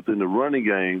hide him within the running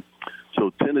game.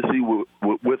 So Tennessee,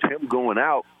 with him going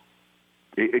out,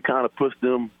 it kind of puts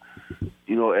them,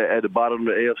 at the bottom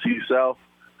of the AFC South.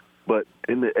 But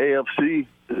in the AFC,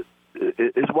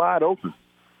 it's wide open.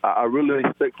 I really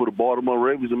expect for the Baltimore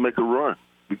Ravens to make a run.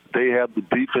 They have the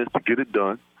defense to get it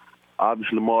done.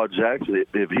 Obviously, Lamar Jackson,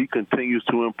 if he continues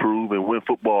to improve and win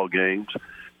football games,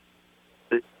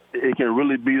 it can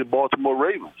really be the Baltimore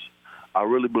Ravens. I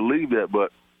really believe that,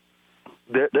 but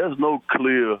there's no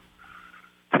clear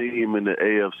team in the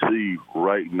AFC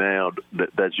right now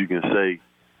that you can say,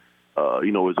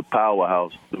 is a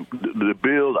powerhouse. The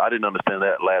Bills, I didn't understand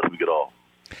that last week at all.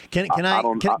 Can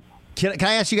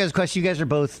I ask you guys a question? You guys are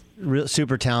both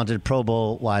super talented Pro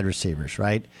Bowl wide receivers,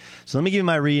 right? So let me give you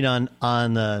my read on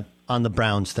the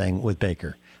Browns thing with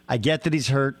Baker. I get that he's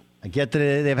hurt. I get that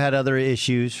they've had other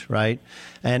issues, right?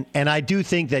 And I do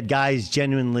think that guys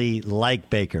genuinely like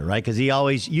Baker, right? Because he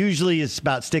usually is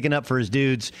about sticking up for his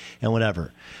dudes and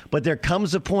whatever. But there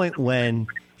comes a point when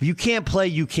If you can't play,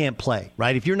 you can't play,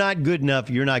 right? If you're not good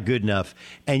enough, you're not good enough.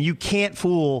 And you can't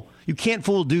fool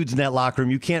dudes in that locker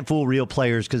room. You can't fool real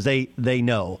players because they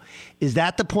know. Is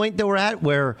that the point that we're at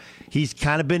where he's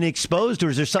kind of been exposed, or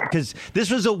is there something? Because this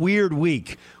was a weird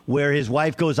week where his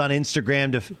wife goes on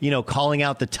Instagram to, calling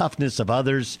out the toughness of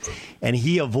others, and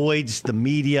he avoids the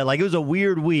media. Like, it was a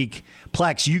weird week.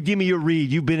 Plex, you give me your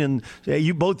read. You've been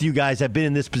in, both you guys have been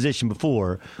in this position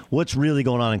before. What's really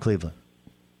going on in Cleveland?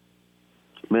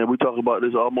 Man, we talk about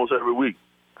this almost every week.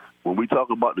 When we talk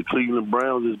about the Cleveland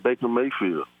Browns, it's Baker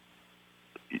Mayfield.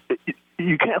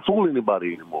 You can't fool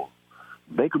anybody anymore.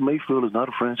 Baker Mayfield is not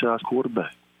a franchise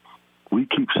quarterback. We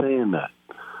keep saying that.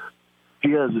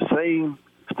 He has the same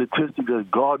statistic as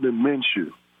Gardner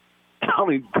Minshew. I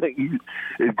don't even think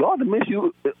is Gardner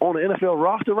Minshew on the NFL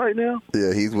roster right now?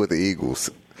 Yeah, he's with the Eagles.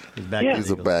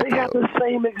 He's a backup. They have the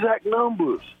same exact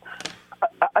numbers.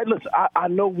 Listen, I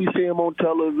know we see him on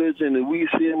television and we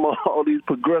see him on all these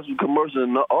progressive commercials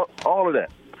and all of that.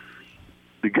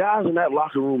 The guys in that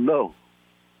locker room know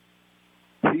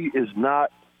he is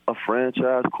not a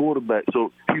franchise quarterback.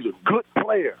 So he's a good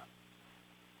player,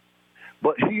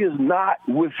 but he is not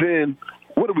within,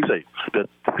 what do we say?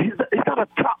 He's not a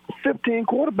top 15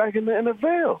 quarterback in the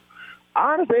NFL.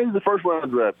 I understand he's the first round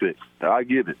draft pick. I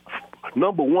get it.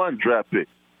 Number 1 draft pick.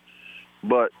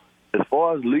 But as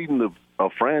far as leading a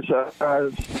franchise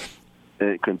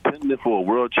and contending for a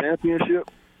world championship,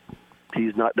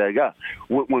 he's not that guy.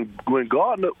 When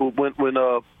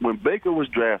Baker was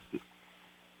drafted,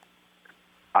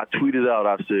 I tweeted out,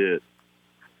 I said,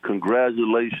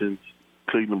 congratulations,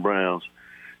 Cleveland Browns.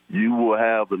 You will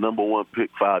have the number 1 pick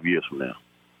 5 years from now.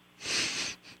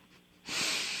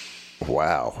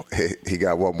 Wow. He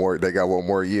got one more. They got one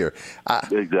more year.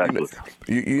 Exactly.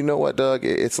 You know what, Doug?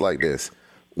 It's like this.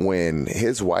 When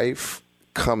his wife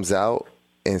comes out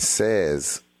and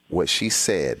says what she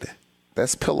said,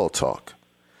 that's pillow talk.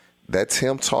 That's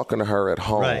him talking to her at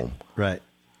home. Right.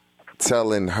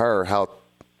 Telling her how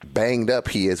banged up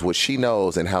he is, what she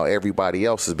knows, and how everybody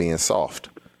else is being soft.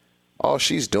 All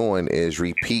she's doing is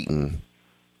repeating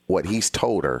what he's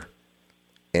told her,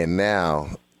 and now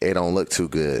it don't look too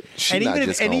good. She's not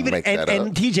just going to make that up.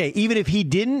 And TJ, even if he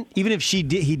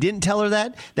didn't tell her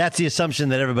that, that's the assumption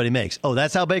that everybody makes. Oh,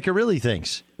 that's how Baker really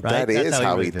thinks, right? That's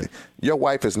how he thinks. Your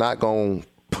wife is not going to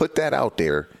put that out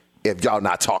there if y'all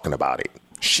not talking about it.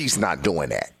 She's not doing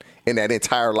that, and that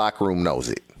entire locker room knows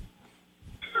it.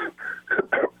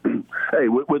 Hey,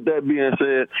 with that being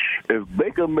said, if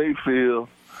Baker Mayfield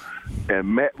and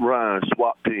Matt Ryan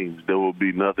swap teams, there will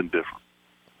be nothing different.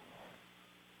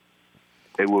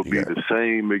 It will be the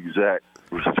same exact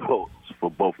results for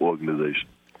both organizations.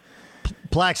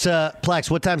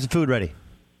 Plax, what time's the food ready?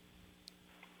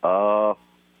 About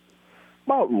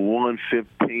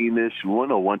 1:15-ish,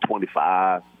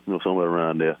 1:25, somewhere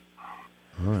around there.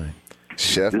 All right.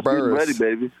 Chef Just Burris. Get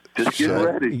ready, baby. Just get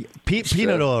ready.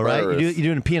 Peanut oil, right? You're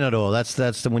doing peanut oil. That's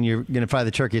the when you're going to fry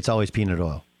the turkey. It's always peanut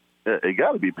oil. Yeah, it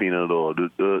got to be peanut oil.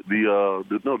 The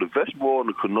vegetable oil and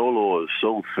the canola oil is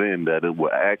so thin that it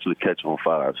will actually catch on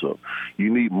fire. So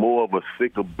you need more of a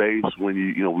thicker base when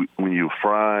you're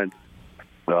frying,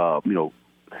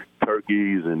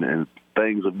 turkeys and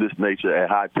things of this nature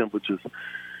at high temperatures.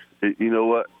 You know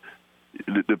what?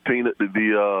 The peanut,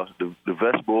 the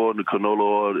vegetable oil and the canola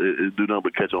oil, it do nothing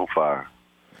but catch on fire.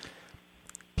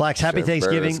 Plax, happy Chef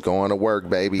Thanksgiving. Burris going to work,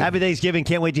 baby. Happy Thanksgiving.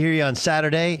 Can't wait to hear you on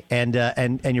Saturday and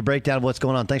your breakdown of what's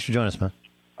going on. Thanks for joining us, man.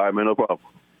 All right, man, no problem.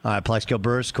 All right, Plaxico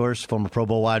Burris, of course, former Pro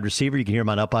Bowl wide receiver. You can hear him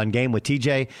on Up On Game with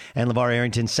TJ and LeVar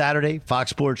Arrington Saturday, Fox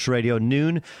Sports Radio,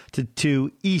 noon to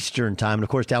 2 Eastern time. And, of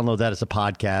course, download that as a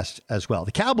podcast as well.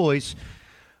 The Cowboys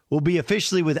will be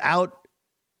officially without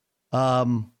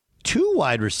 2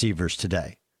 wide receivers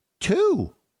today.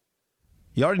 2.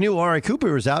 You already knew Amari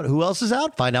Cooper was out. Who else is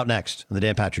out? Find out next on The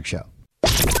Dan Patrick Show.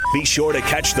 Be sure to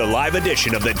catch the live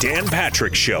edition of The Dan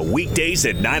Patrick Show weekdays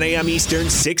at 9 a.m. Eastern,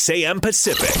 6 a.m.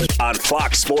 Pacific on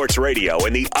Fox Sports Radio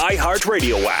and the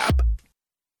iHeartRadio app.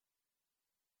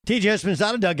 TJ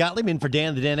Espinoza, Doug Gottlieb in for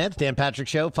Dan the Danettes, Dan Patrick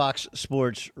Show, Fox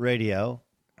Sports Radio.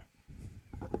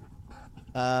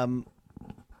 Who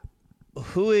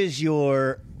is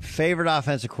your favorite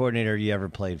offensive coordinator you ever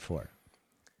played for?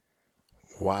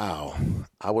 Wow.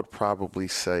 I would probably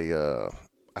say I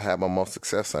had my most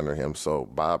success under him, so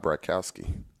Bob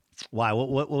Brakowski. Why?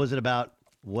 What was it about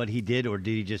what he did, or did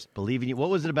he just believe in you?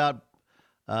 What was it about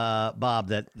Bob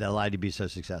that allowed you to be so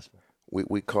successful?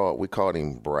 We called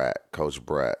him Brat, Coach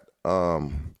Brat.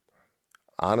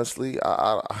 Honestly,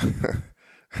 I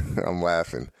I'm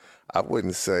laughing. I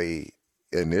wouldn't say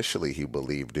initially he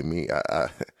believed in me. I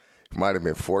might have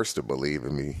been forced to believe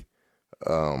in me.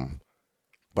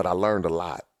 but I learned a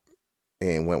lot.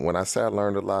 And when I say I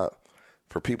learned a lot,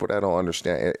 for people that don't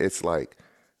understand, it's like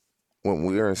when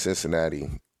we were in Cincinnati,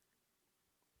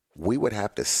 we would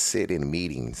have to sit in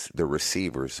meetings, the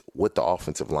receivers, with the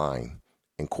offensive line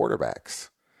and quarterbacks.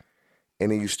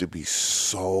 And it used to be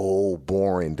so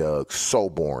boring, Doug, so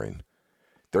boring.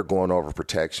 They're going over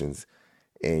protections,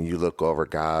 and you look over,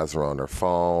 guys are on their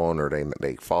phone or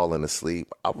they falling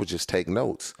asleep. I would just take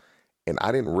notes. And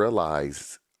I didn't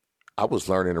realize I was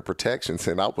learning the protections,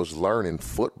 and I was learning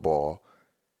football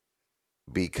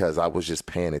because I was just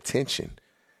paying attention.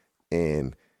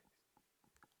 And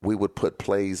we would put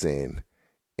plays in,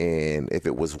 and if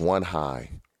it was one high,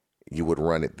 you would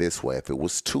run it this way. If it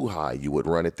was too high, you would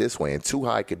run it this way. And too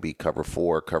high could be cover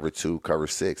 4, cover 2, cover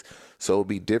 6. So it would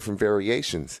be different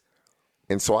variations.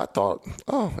 And so I thought,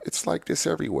 oh, it's like this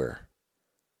everywhere.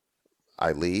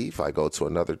 I leave, I go to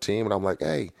another team, and I'm like,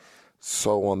 hey,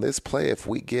 so on this play, if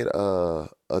we get a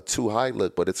too high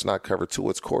look, but it's not cover 2,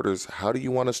 it's quarters, how do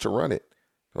you want us to run it?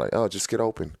 They're like, oh, just get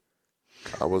open.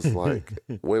 I was like,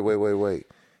 wait.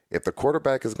 If the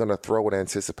quarterback is going to throw with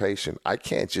anticipation, I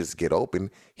can't just get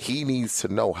open. He needs to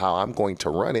know how I'm going to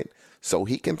run it so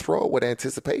he can throw with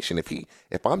anticipation.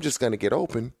 If I'm just going to get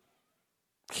open,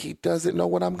 he doesn't know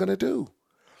what I'm going to do.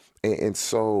 And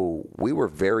so we were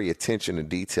very attention to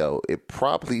detail. It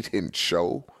probably didn't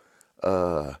show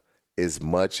as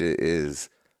much as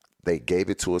they gave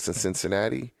it to us in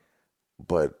Cincinnati,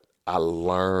 but I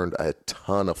learned a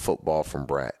ton of football from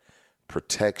Brad.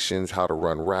 Protections, how to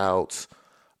run routes,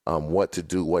 what to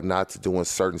do, what not to do in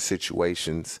certain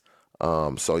situations.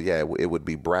 So, yeah, it would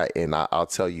be Brad. And I'll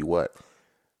tell you what,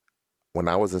 when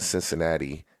I was in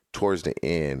Cincinnati, towards the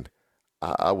end,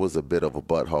 I was a bit of a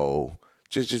butthole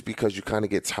just because you kind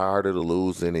of get tired of the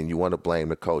losing and you want to blame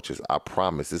the coaches. I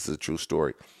promise, this is a true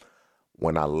story.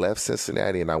 When I left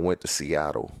Cincinnati and I went to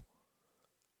Seattle,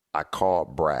 I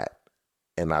called Brad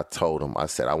and I told him, I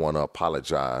said, I want to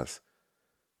apologize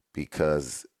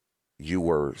because you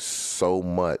were so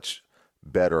much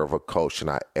better of a coach than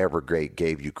I ever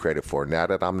gave you credit for. Now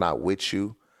that I'm not with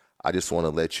you, I just want to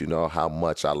let you know how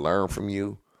much I learned from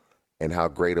you and how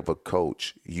great of a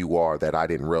coach you are that I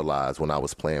didn't realize when I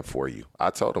was playing for you.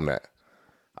 I told him that.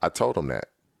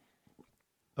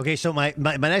 Okay, so my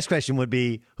next question would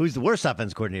be, who's the worst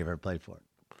offense coordinator you ever played for?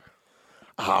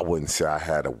 I wouldn't say I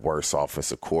had a worse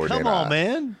offensive coordinator. Come on,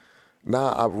 man.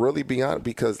 Nah, I really be honest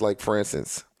because, like, for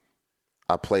instance,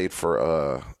 I played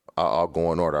for, I'll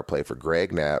go in order. I played for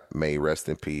Greg Knapp, may he rest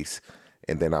in peace,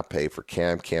 and then I played for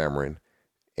Cam Cameron,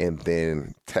 and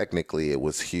then technically it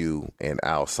was Hugh and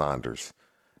Al Saunders.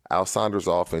 Al Saunders'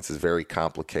 offense is very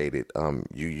complicated.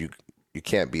 You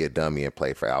can't be a dummy and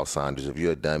play for Al Saunders. If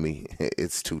you're a dummy,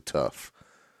 it's too tough.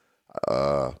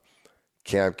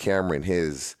 Cam Cameron,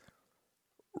 his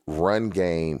run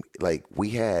game, like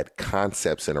we had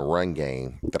concepts in a run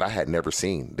game that I had never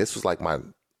seen. This was like my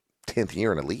 10th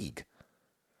year in the league.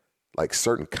 Like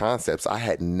certain concepts I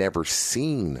had never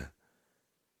seen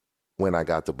when I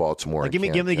got to Baltimore. Give me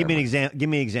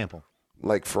an example.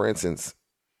 Like, for instance,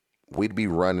 we'd be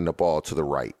running the ball to the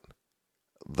right.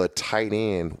 The tight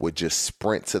end would just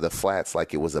sprint to the flats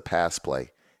like it was a pass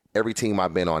play. Every team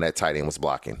I've been on, that tight end was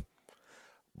blocking.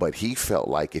 But he felt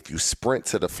like if you sprint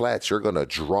to the flats, you're going to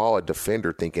draw a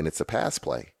defender thinking it's a pass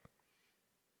play.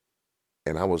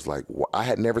 And I was like, I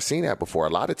had never seen that before.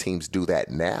 A lot of teams do that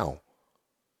now.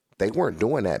 They weren't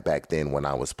doing that back then when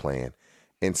I was playing.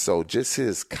 And so just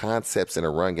his concepts in a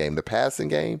run game, the passing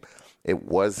game, it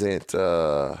wasn't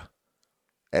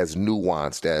as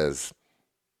nuanced as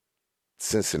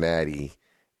Cincinnati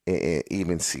and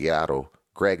even Seattle.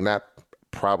 Greg Knapp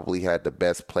probably had the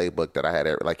best playbook that I had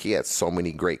ever. Like, he had so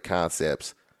many great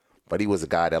concepts, but he was a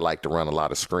guy that liked to run a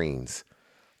lot of screens.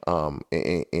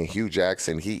 And Hugh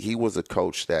Jackson, he was a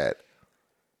coach that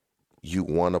you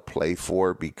want to play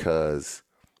for because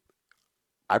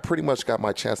I pretty much got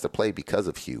my chance to play because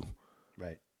of Hugh.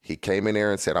 Right. He came in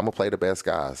there and said, I'm going to play the best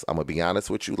guys. I'm going to be honest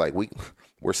with you. Like,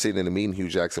 we're sitting in a meeting. Hugh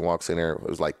Jackson walks in there. It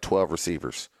was like 12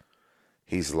 receivers.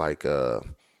 He's like,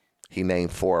 he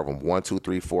named 4 of them. 1, 2,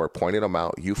 3, 4. Pointed them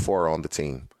out. You 4 are on the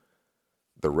team.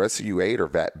 The rest of you 8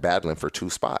 are battling for 2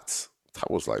 spots. I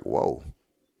was like, whoa.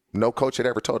 No coach had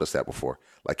ever told us that before.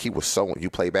 Like, he was so, you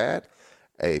play bad?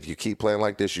 Hey, if you keep playing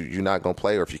like this, you're not going to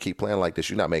play. Or if you keep playing like this,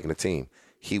 you're not making a team.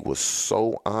 He was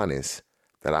so honest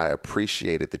that I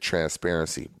appreciated the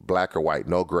transparency. Black or white,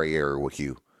 no gray area with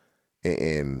Hugh.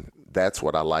 And that's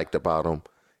what I liked about him.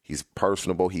 He's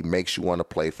personable. He makes you want to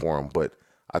play for him. But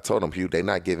I told him, Hugh, they're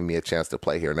not giving me a chance to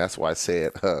play here. And that's why I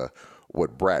said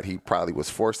with Brad, he probably was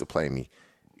forced to play me.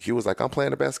 Hugh was like, I'm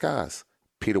playing the best guys.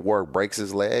 Peter Ward breaks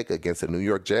his leg against the New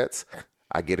York Jets.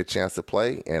 I get a chance to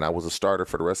play, and I was a starter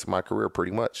for the rest of my career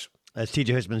pretty much. That's TJ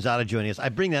Husmanzada joining us. I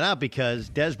bring that up because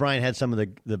Des Bryant had some of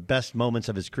the best moments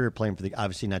of his career playing for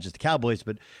obviously not just the Cowboys,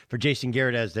 but for Jason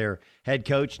Garrett as their head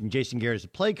coach and Jason Garrett as a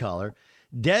play caller.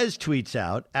 Des tweets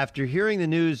out, after hearing the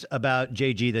news about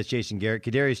JG, that's Jason Garrett,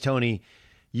 Kadarius Toney,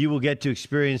 you will get to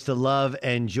experience the love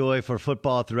and joy for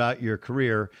football throughout your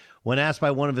career. When asked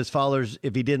by one of his followers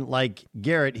if he didn't like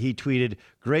Garrett, he tweeted,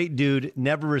 great dude,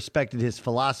 never respected his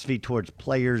philosophy towards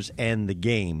players and the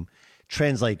game.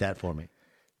 Translate that for me.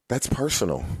 That's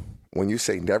personal. When you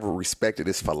say never respected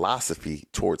his philosophy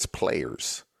towards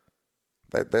players,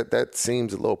 that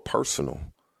seems a little personal.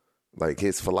 Like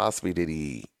his philosophy, did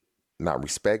he not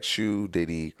respect you? Did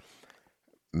he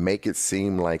make it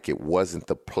seem like it wasn't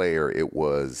the player, it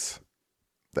was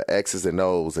the X's and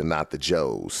O's and not the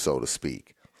Joes, so to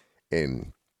speak?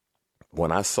 And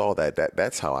when I saw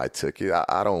that's how I took it.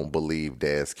 I don't believe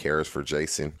Dez cares for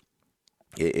Jason.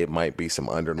 It might be some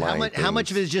underlying How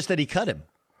much of it is just that he cut him?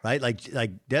 Right,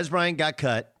 like Des Bryant got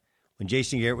cut when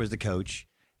Jason Garrett was the coach,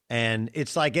 and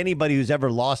it's like anybody who's ever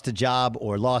lost a job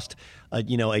or lost a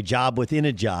job within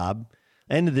a job.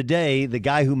 End of the day, the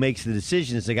guy who makes the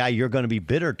decision is the guy you're going to be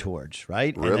bitter towards,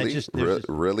 right? Really,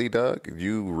 really, Doug?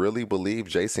 You really believe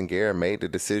Jason Garrett made the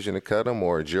decision to cut him,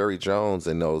 or Jerry Jones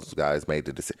and those guys made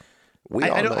the decision?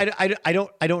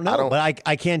 I don't know, but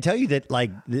I can tell you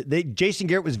that Jason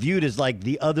Garrett was viewed as like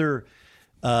the other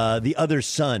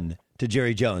son to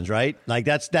Jerry Jones, right? Like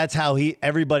that's how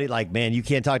everybody like, man, you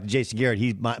can't talk to Jason Garrett.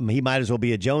 He might as well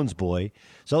be a Jones boy.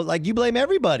 So like you blame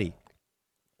everybody.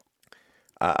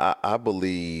 I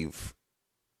believe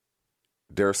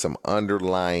there's some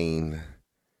underlying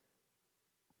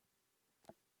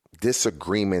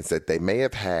disagreements that they may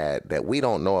have had that we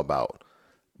don't know about.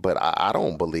 But I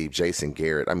don't believe Jason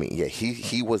Garrett. I mean, yeah,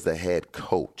 he was the head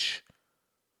coach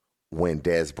when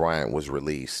Des Bryant was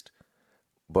released.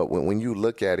 But when you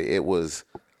look at it, it was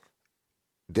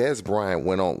Des Bryant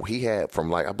went on. He had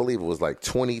from I believe it was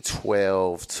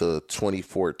 2012 to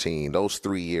 2014, those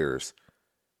 3 years.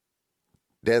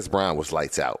 Des Bryant was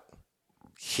lights out.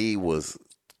 He was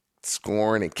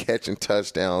scoring and catching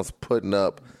touchdowns, putting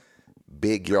up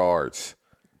big yards.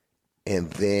 And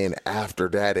then after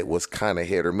that, it was kind of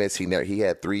hit or miss. He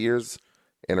had 3 years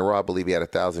in a row. I believe he had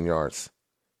 1,000 yards.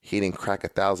 He didn't crack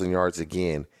 1,000 yards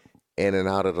again. In and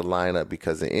out of the lineup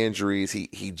because of injuries.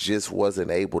 He just wasn't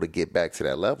able to get back to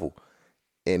that level.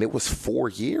 And it was 4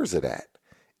 years of that.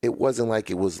 It wasn't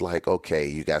like it was like, okay,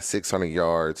 you got 600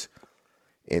 yards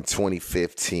in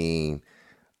 2015,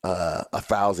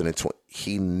 1,020.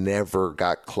 He never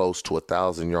got close to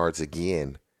 1,000 yards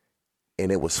again.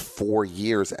 And it was 4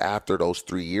 years after those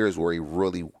 3 years where he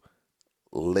really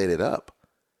lit it up.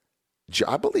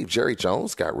 I believe Jerry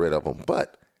Jones got rid of him.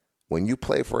 But when you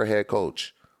play for a head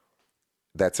coach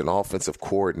that's an offensive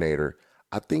coordinator,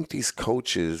 I think these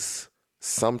coaches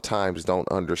sometimes don't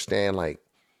understand, like,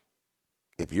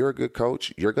 if you're a good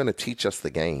coach, you're going to teach us the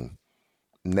game.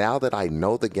 Now that I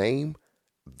know the game,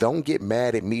 don't get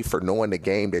mad at me for knowing the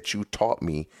game that you taught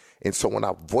me. And so when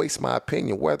I voice my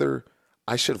opinion, whether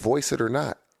I should voice it or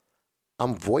not,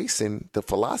 I'm voicing the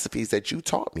philosophies that you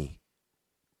taught me.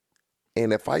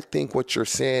 And if I think what you're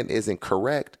saying isn't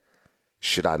correct,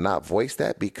 should I not voice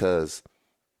that? Because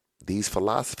these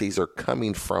philosophies are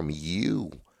coming from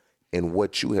you and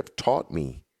what you have taught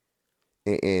me.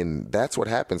 And that's what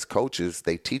happens. Coaches,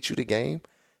 they teach you the game.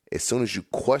 As soon as you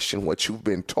question what you've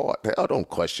been taught, don't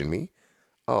question me.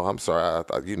 Oh, I'm sorry.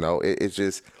 It's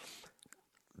just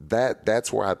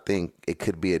that's where I think it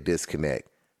could be a disconnect.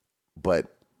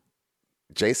 But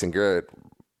Jason Garrett,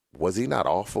 was he not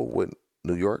awful with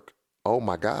New York? Oh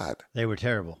my God. They were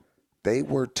terrible. They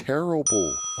were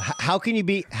terrible. How can you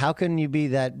be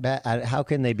that bad? How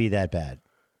can they be that bad?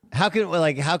 How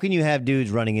can you have dudes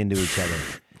running into each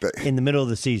other in the middle of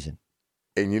the season?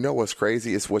 And you know what's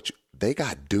crazy? It's they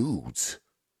got dudes.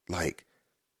 Like,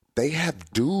 they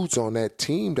have dudes on that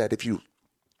team that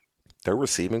their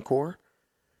receiving core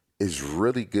is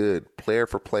really good, player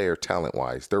for player, talent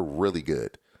wise. They're really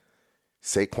good.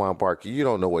 Saquon Barkley, you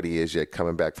don't know what he is yet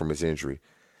coming back from his injury.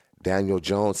 Daniel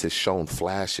Jones has shown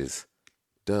flashes.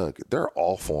 Doug, they're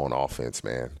awful on offense,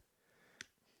 man.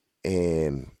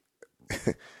 And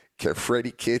can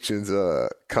Freddie Kitchens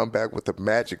come back with the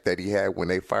magic that he had when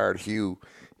they fired Hugh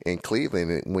in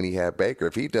Cleveland when he had Baker?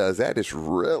 If he does that, it's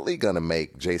really going to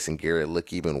make Jason Garrett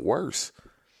look even worse.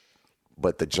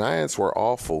 But the Giants were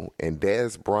awful, and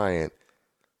Des Bryant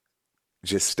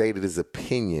just stated his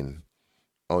opinion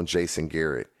on Jason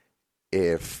Garrett.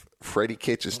 If Freddie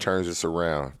Kitchens turns this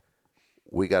around,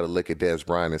 we got to look at Des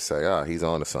Bryant and say, he's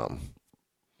on to something.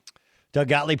 Doug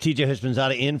Gottlieb, TJ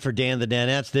Husbanzada in for Dan the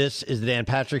Danettes. This is the Dan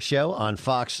Patrick Show on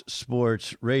Fox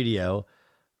Sports Radio.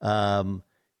 Des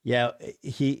went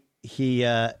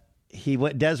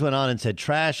on and said,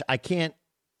 "Trash. I can't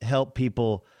help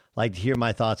people like to hear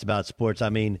my thoughts about sports. I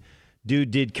mean,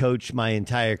 dude did coach my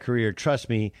entire career. Trust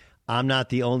me, I'm not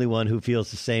the only one who feels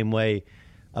the same way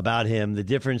about him. The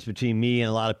difference between me and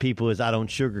a lot of people is I don't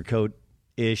sugarcoat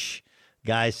ish.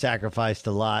 Guys sacrificed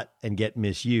a lot and get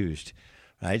misused."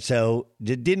 Right, so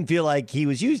it didn't feel like he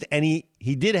was used. And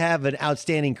he did have an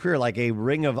outstanding career, like a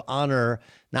Ring of Honor,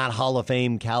 not Hall of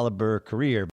Fame caliber career.